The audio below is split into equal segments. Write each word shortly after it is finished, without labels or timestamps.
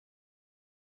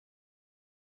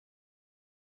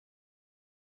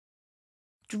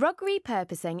Drug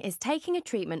repurposing is taking a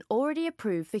treatment already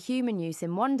approved for human use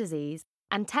in one disease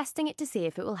and testing it to see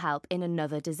if it will help in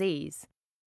another disease.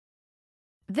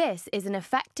 This is an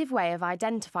effective way of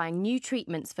identifying new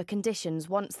treatments for conditions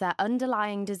once their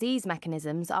underlying disease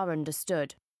mechanisms are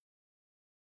understood.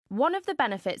 One of the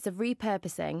benefits of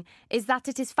repurposing is that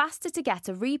it is faster to get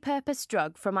a repurposed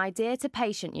drug from idea to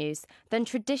patient use than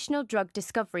traditional drug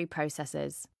discovery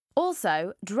processes.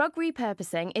 Also, drug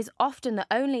repurposing is often the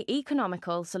only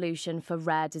economical solution for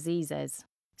rare diseases.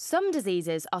 Some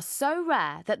diseases are so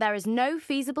rare that there is no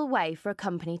feasible way for a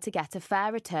company to get a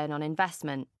fair return on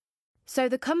investment. So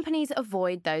the companies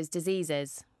avoid those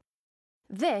diseases.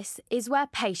 This is where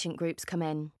patient groups come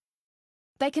in.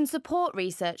 They can support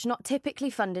research not typically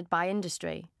funded by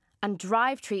industry and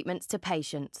drive treatments to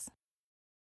patients.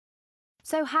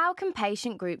 So how can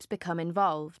patient groups become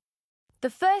involved? The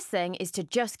first thing is to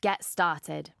just get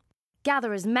started.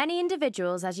 Gather as many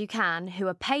individuals as you can who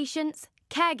are patients,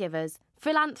 caregivers,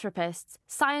 philanthropists,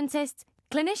 scientists,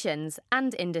 clinicians,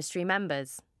 and industry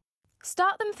members.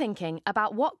 Start them thinking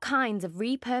about what kinds of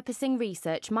repurposing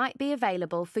research might be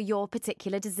available for your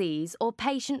particular disease or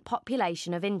patient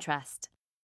population of interest.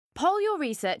 Poll your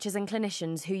researchers and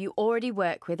clinicians who you already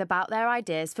work with about their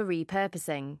ideas for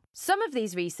repurposing. Some of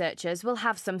these researchers will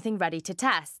have something ready to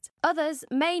test. Others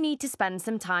may need to spend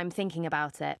some time thinking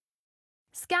about it.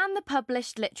 Scan the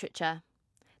published literature.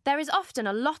 There is often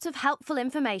a lot of helpful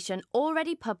information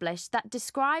already published that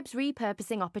describes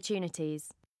repurposing opportunities,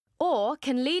 or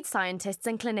can lead scientists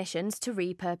and clinicians to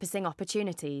repurposing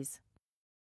opportunities.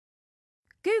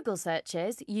 Google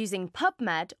searches using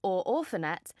PubMed or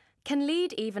Orphanet can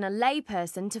lead even a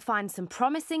layperson to find some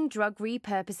promising drug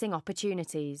repurposing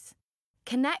opportunities.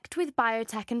 Connect with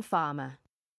Biotech and Pharma.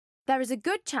 There is a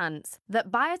good chance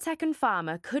that Biotech and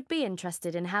Pharma could be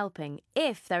interested in helping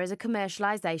if there is a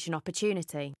commercialization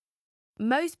opportunity.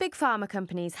 Most big pharma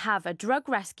companies have a drug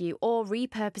rescue or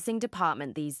repurposing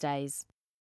department these days.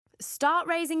 Start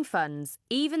raising funds,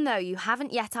 even though you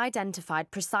haven't yet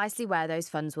identified precisely where those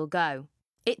funds will go.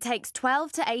 It takes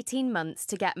 12 to 18 months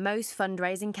to get most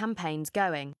fundraising campaigns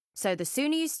going, so the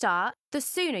sooner you start, the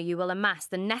sooner you will amass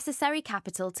the necessary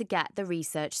capital to get the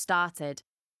research started.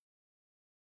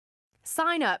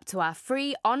 Sign up to our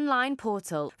free online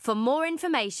portal for more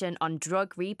information on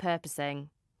drug repurposing.